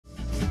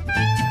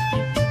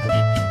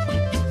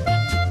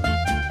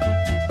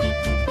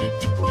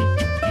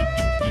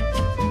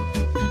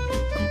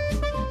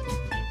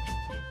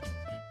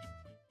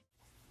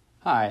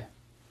Hi,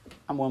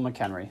 I'm Will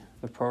McHenry,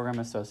 the Program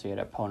Associate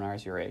at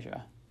Ponars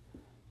Eurasia.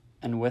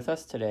 And with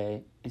us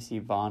today is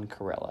Ivan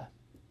Kurela,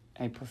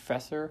 a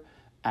professor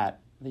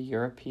at the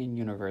European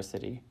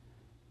University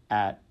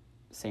at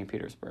St.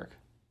 Petersburg.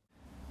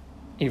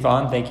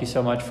 Ivan, thank you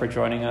so much for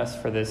joining us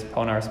for this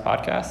Ponars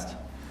podcast.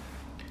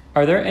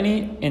 Are there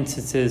any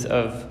instances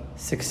of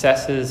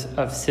successes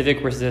of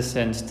civic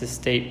resistance to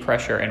state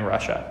pressure in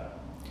Russia?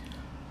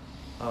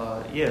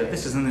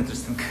 This is an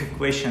interesting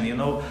question.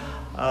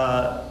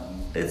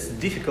 It's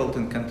difficult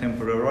in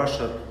contemporary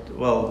Russia.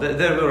 Well,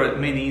 there were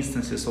many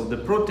instances of the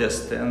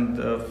protest, and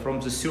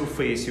from the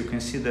surface you can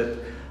see that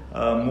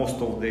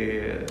most of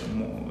the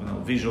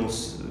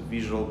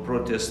visual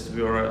protests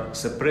were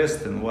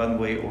suppressed in one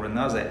way or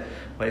another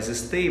by the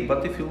state.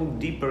 But if you look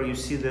deeper, you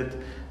see that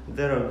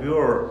there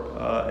were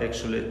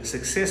actually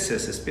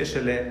successes,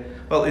 especially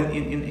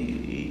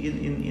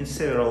in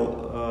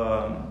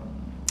several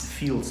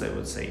fields, I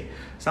would say.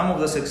 Some of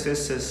the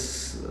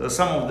successes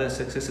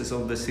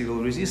of the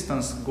civil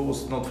resistance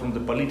goes not from the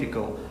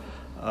political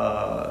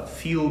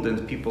field,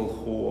 and people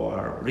who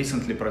are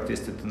recently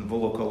protested in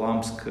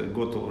Volokholamsk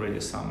got already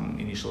some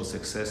initial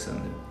success,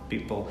 and the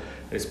people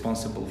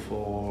responsible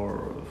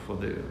for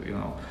the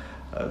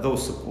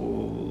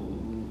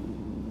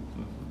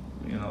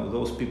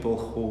those people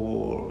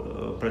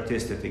who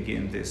protested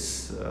against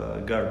this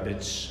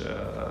garbage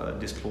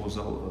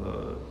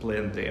disposal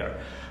plant there.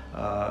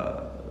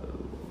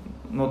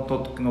 Not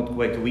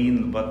quite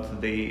win,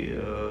 but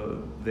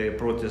their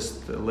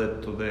protest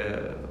led to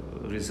the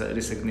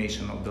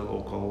resignation of the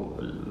local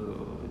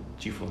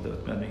chief of the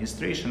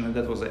administration, and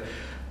that was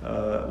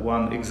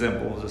one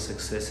example of the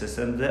successes.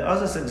 And the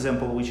other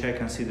example, which I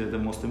consider the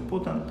most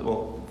important,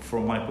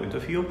 from my point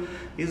of view,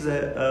 is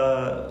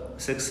the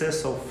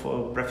success of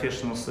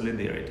professional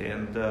solidarity.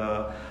 And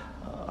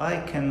I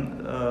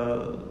can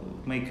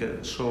make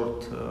a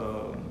short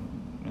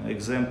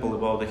example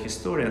about the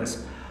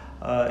historians.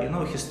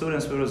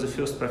 Historians were the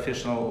first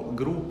professional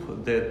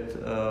group that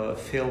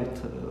felt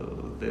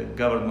the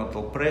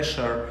governmental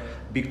pressure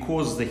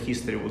because the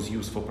history was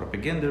used for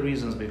propaganda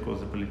reasons, because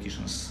the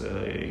politicians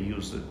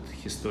used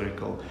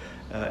historical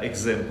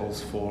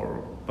examples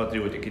for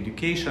patriotic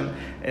education,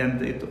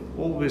 and it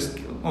always,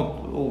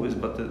 not always,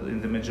 but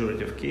in the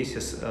majority of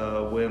cases,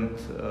 went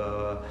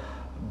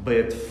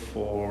bad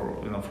for,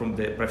 from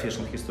the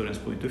professional historian's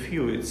point of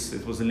view.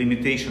 It was a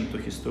limitation to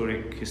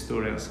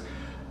historians'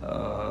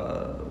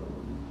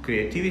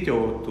 creativity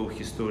or to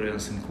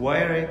historians'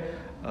 inquiry,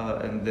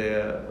 and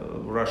the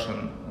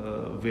Russian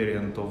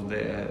variant of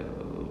the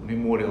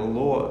memorial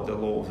law, the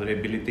law of the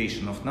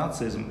rehabilitation of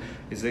Nazism,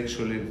 is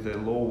actually the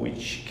law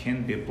which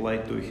can be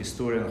applied to a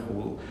historian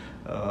who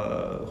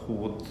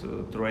would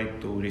try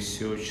to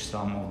research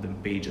some of the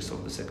pages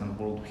of the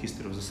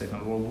history of the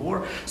Second World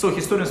War. So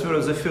historians were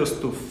the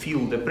first to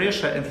feel the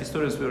pressure, and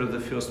historians were the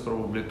first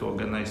probably to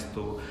organize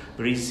to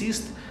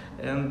resist.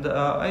 And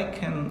I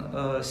can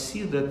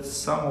see that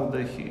some of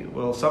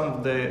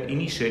the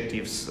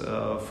initiatives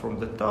from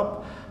the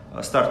top,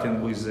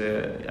 starting with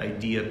the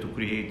idea to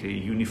create a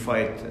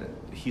unified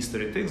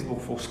history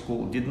textbook for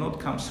school, did not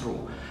come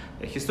through.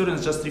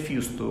 Historians just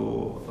refused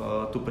to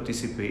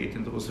participate,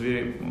 and it was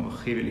very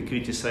heavily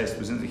criticized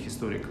within the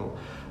historical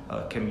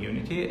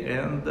community.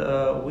 And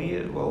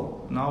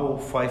now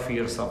 5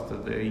 years after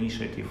the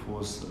initiative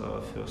was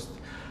first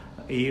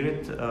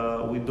aired,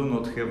 we do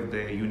not have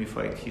the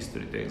unified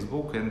history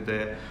textbook, and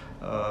the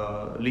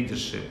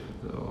leadership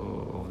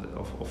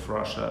of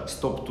Russia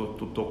stopped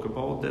to talk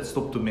about that,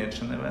 stopped to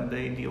mention even the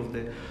idea of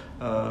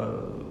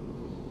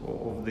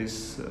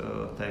this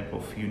type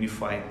of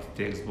unified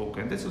textbook.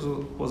 And this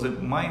was a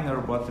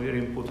minor but very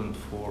important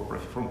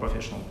from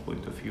professional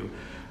point of view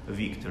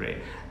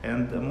victory.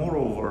 And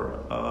moreover,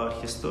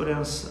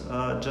 historians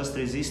just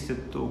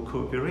resisted to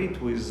cooperate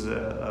with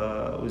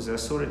the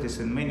authorities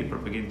in many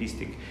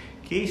propagandistic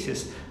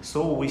cases.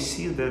 So we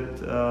see that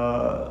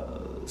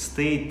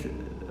state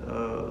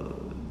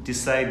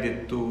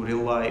decided to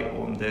rely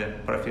on the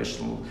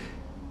professionals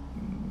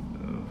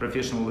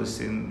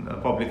in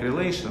public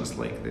relations,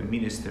 like the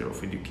Minister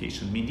of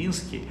Education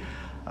Medinsky,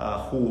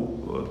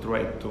 who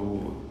tried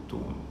to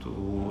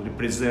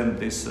represent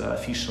this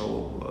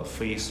official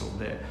face of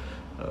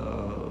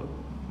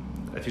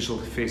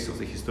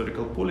the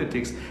historical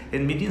politics.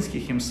 And Medinsky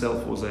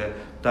himself was a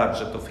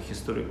target of a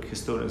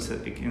historian's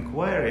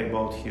inquiry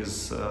about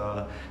his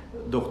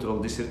doctoral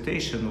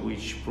dissertation,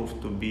 which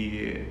proved to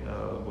be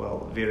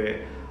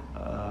very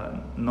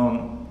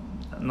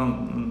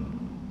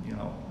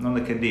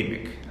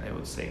non-academic, I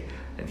would say.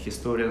 And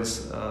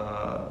historians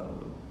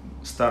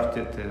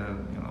started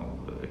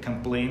a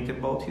complaint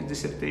about his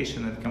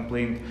dissertation, and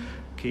complaint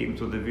came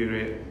to the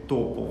very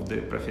top of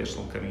the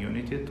professional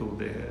community, to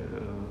the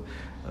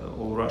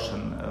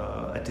All-Russian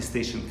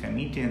Attestation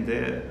Committee, and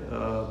the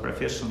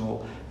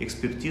professional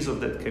expertise of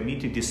that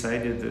committee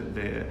decided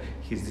that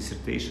his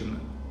dissertation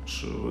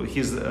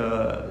his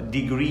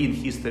degree in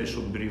history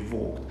should be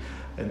revoked.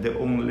 And the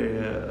only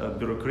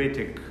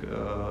bureaucratic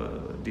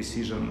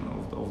decision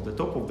of the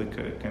top of the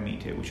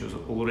committee, which was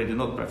already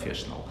not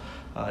professional,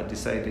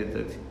 decided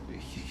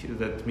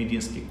that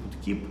Medinsky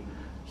could keep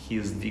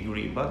his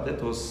degree, but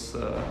that was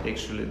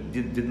actually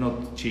did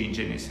not change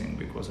anything,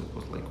 because it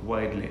was like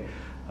widely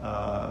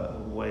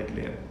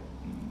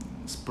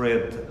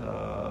spread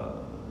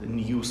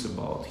news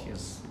about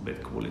his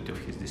bad quality of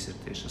his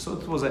dissertation. So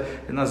it was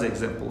another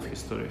example of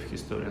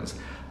historians'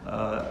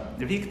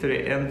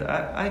 victory, and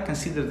I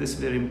consider this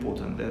very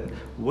important, that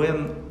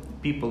when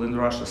people in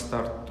Russia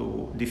start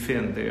to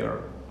defend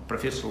their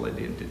professional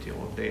identity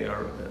or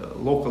their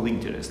local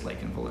interests,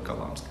 like in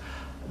Volokholamsk,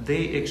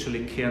 they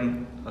actually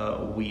can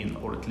win,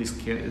 or at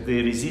least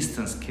the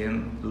resistance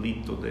can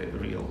lead to the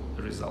real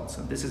results.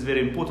 And this is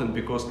very important,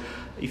 because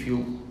if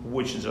you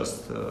watch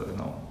just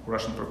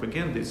Russian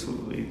propaganda,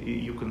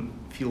 you can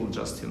feel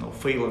just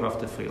failure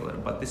after failure,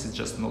 but this is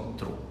just not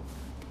true.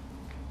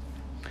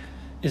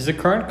 Is the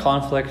current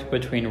conflict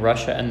between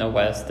Russia and the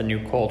West the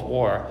new Cold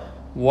War?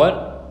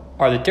 What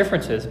are the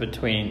differences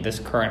between this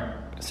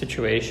current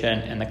situation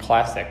and the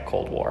classic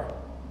Cold War?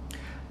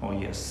 Oh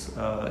yes,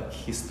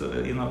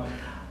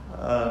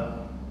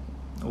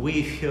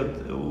 we hear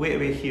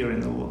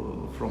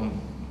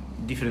from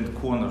different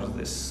corners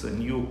this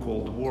new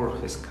Cold War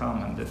has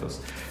come, and that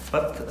was.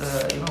 But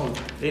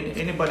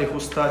anybody who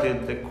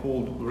studied the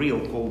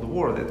real Cold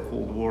War, that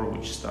Cold War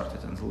which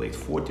started in the late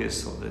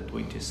 40s of the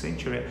 20th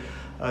century,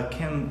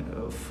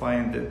 can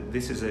find that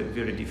this is a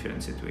very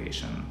different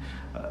situation.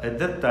 At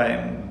that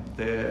time,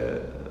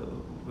 there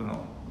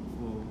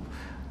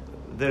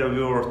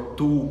were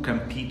two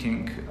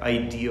competing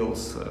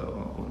ideals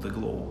on the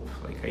globe,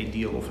 like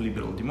ideal of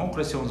liberal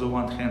democracy on the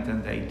one hand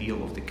and the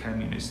ideal of the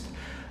communist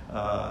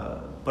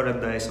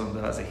paradise on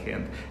the other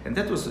hand. And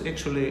that was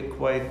actually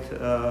quite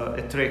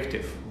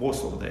attractive.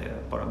 Both of the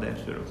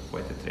paradigms were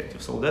quite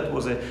attractive. So that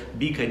was a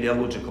big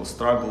ideological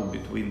struggle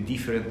between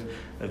different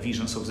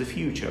visions of the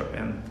future.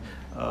 And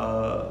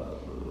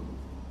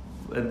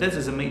that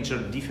is a major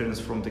difference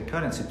from the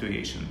current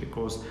situation,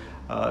 because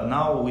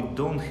now we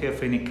don't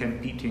have any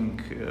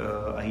competing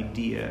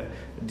idea,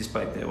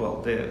 despite the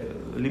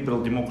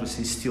liberal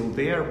democracy is still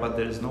there, but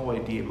there is no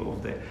idea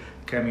of the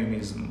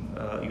communism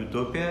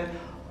utopia,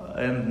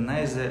 and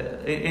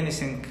neither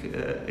anything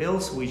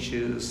else which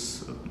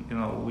is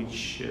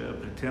which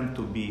pretend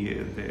to be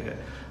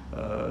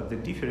the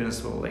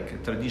difference, or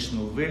like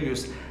traditional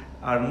values,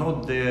 are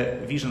not the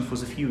vision for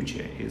the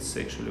future. It's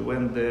actually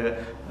when the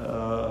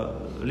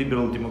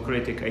liberal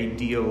democratic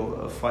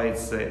ideal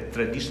fights the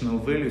traditional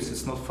values,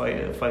 it's not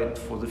fight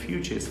for the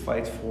future, it's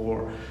fight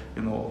for,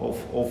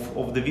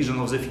 of the vision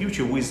of the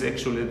future with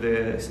actually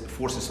the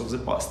forces of the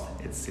past.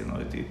 It's,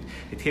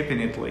 it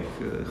happened like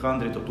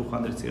 100 or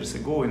 200 years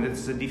ago, and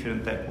it's a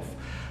different type of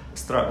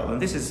struggle.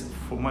 And this is,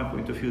 from my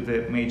point of view,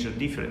 the major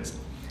difference.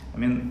 I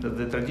mean,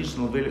 the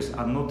traditional values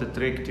are not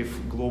attractive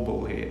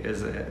globally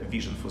as a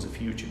vision for the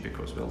future,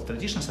 because,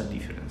 traditions are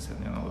different,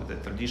 and the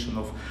tradition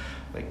of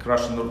like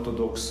Russian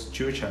Orthodox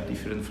Church are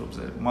different from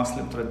the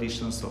Muslim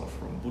traditions or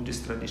from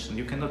Buddhist tradition.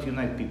 You cannot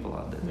unite people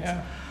under this.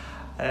 Yeah.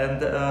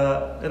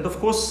 And of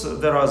course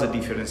there are the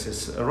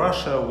differences.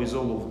 Russia, with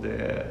all of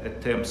the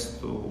attempts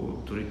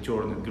to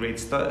return a great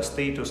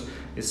status,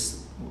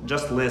 is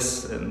just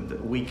less and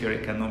weaker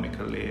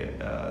economically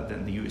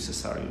than the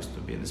USSR used to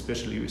be, and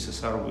especially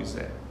USSR with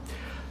a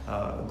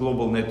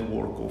global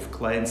network of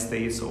client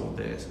states, of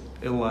the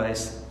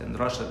allies, and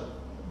Russia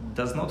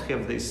does not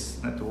have this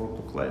network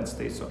of client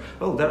states.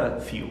 There are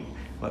a few,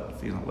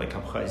 but like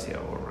Abkhazia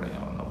or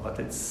but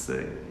it's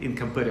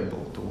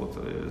incomparable to what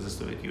the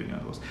Soviet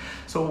Union was.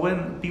 So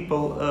when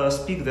people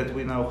speak that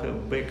we now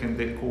have back in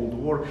the Cold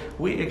War,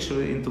 we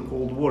actually into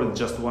Cold War in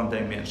just one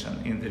dimension,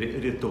 in the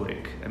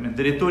rhetoric. I mean,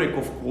 the rhetoric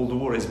of Cold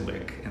War is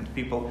back, and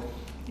people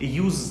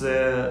use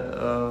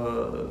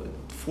the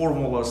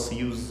formulas,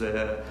 use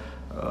the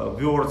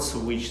words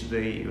which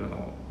they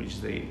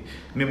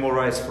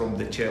memorize from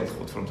the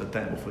childhood, from the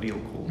time of real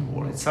Cold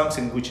War. It's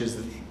something which is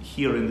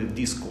here in the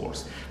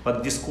discourse,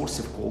 but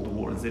discursive Cold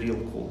War and the real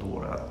Cold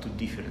War are two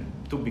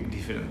big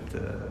different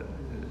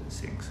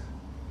things.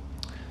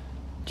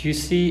 Do you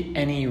see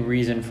any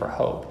reason for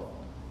hope?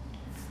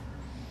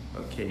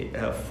 Okay,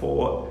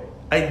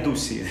 I do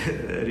see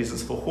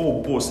reasons for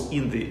hope, both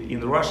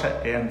in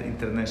Russia and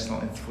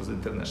for the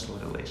international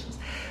relations.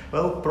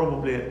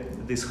 Probably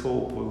this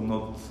hope will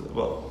not.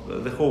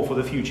 The hope for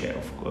the future,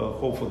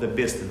 hope for the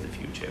best in the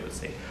future, I would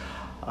say.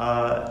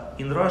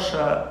 In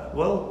Russia,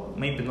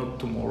 maybe not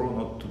tomorrow,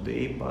 not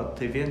today,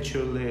 but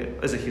eventually,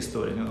 as a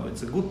historian,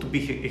 it's good to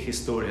be a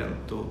historian,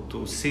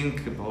 to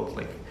think about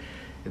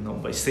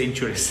by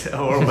centuries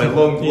or by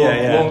long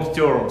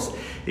terms.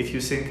 If you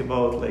think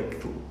about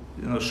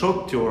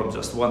short term,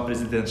 just one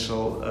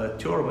presidential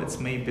term, it's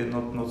maybe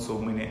not so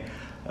many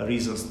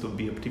reasons to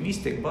be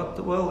optimistic. But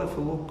if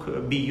you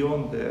look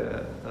beyond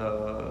the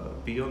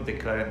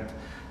current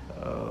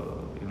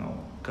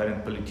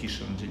current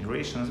politician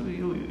generations,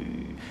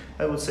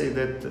 I would say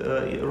that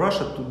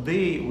Russia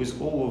today,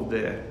 with all of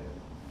the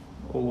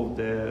all of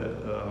the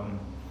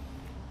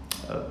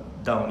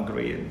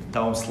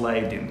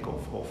downsliding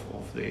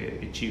of the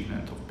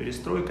achievement of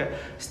perestroika,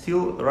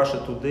 still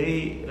Russia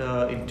today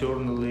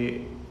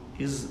internally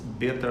is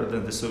better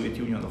than the Soviet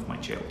Union of my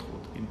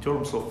childhood in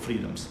terms of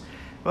freedoms.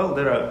 Well,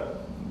 there are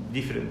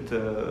different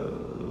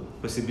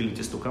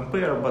possibilities to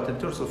compare, but in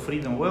terms of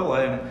freedom, well,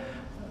 I am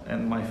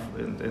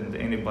and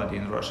anybody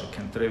in Russia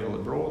can travel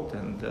abroad,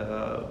 and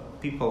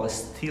people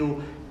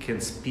still can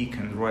speak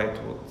and write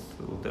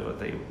whatever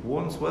they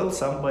want. Well,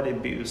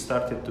 somebody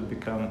started to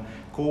become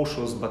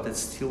cautious, but it's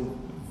still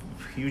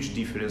huge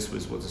difference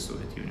with what the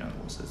Soviet Union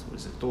was. It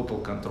was a total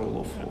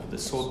control of the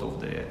thought,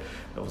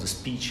 of the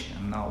speech,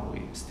 and now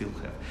we still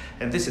have.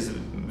 And this is a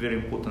very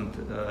important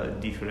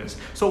difference.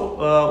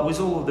 So with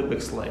all of the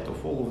backslide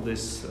of all of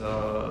this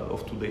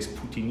of today's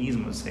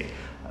Putinism, let's say,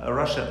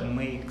 Russia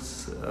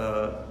makes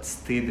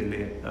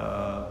steadily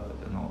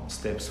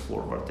steps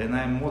forward, and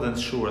I'm more than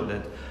sure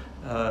that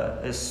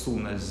as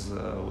soon as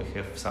we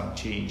have some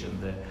change in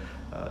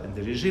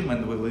the regime,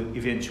 and we'll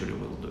eventually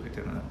do it,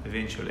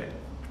 eventually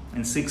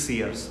in 6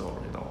 years, or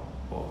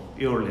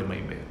early,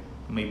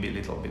 maybe a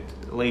little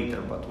bit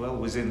later, but well,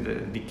 within the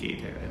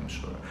decade, I'm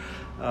sure.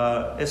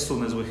 As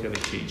soon as we have a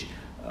change,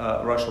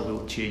 Russia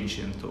will change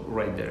into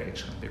right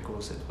direction,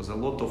 because it was a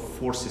lot of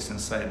forces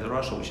inside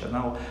Russia which are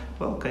now,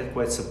 well,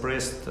 quite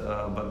suppressed,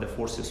 but the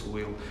forces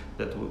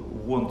that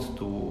want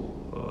to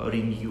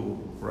renew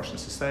Russian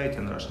society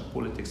and Russian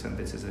politics, and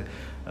this is a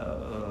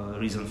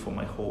reason for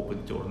my hope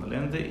internally.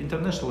 And the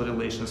international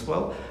relations,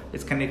 well,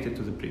 it's connected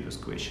to the previous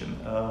question.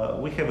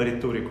 We have a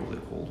rhetoric of the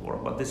Cold War,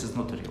 but this is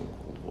not a real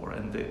Cold War,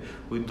 and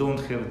we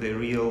don't have the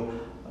real,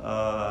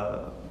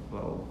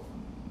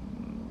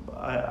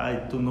 I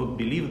do not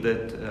believe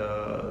that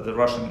the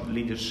Russian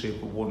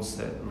leadership wants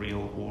a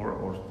real war,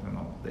 or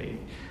they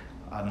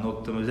are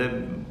not.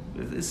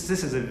 This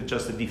is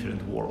just a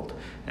different world,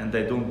 and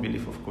I don't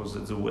believe, of course,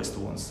 that the West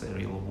wants a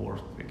real war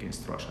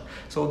against Russia.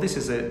 So this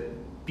is a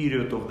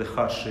period of the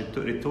harsh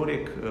rhetoric,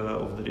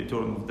 of the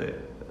return of the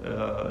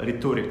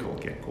rhetorical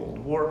Cold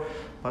War,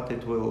 but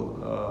it will,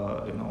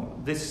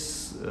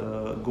 this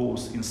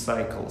goes in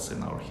cycles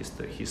in our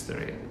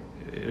history.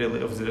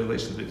 Really, of the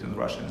relations between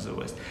Russia and the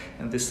West,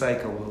 and this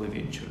cycle will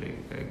eventually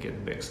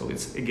get back. So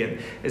it's, again,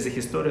 as a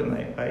historian,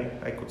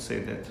 I could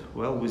say that,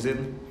 well,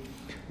 within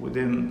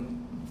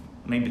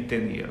maybe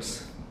 10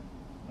 years,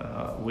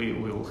 we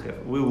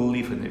will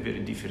live in a very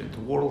different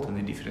world, in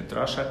a different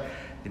Russia,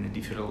 in a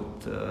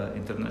different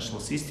international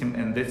system,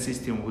 and that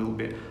system will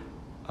be,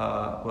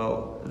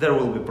 there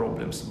will be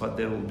problems, but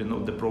there will be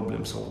not the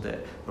problems of the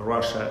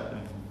Russia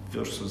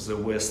versus the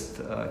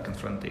West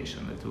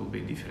confrontation. It will be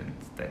a different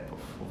type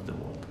of the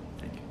world.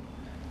 Thank you.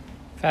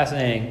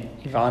 Fascinating.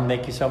 Ivan,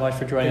 thank you so much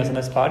for joining us on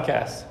this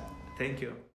podcast. Thank you.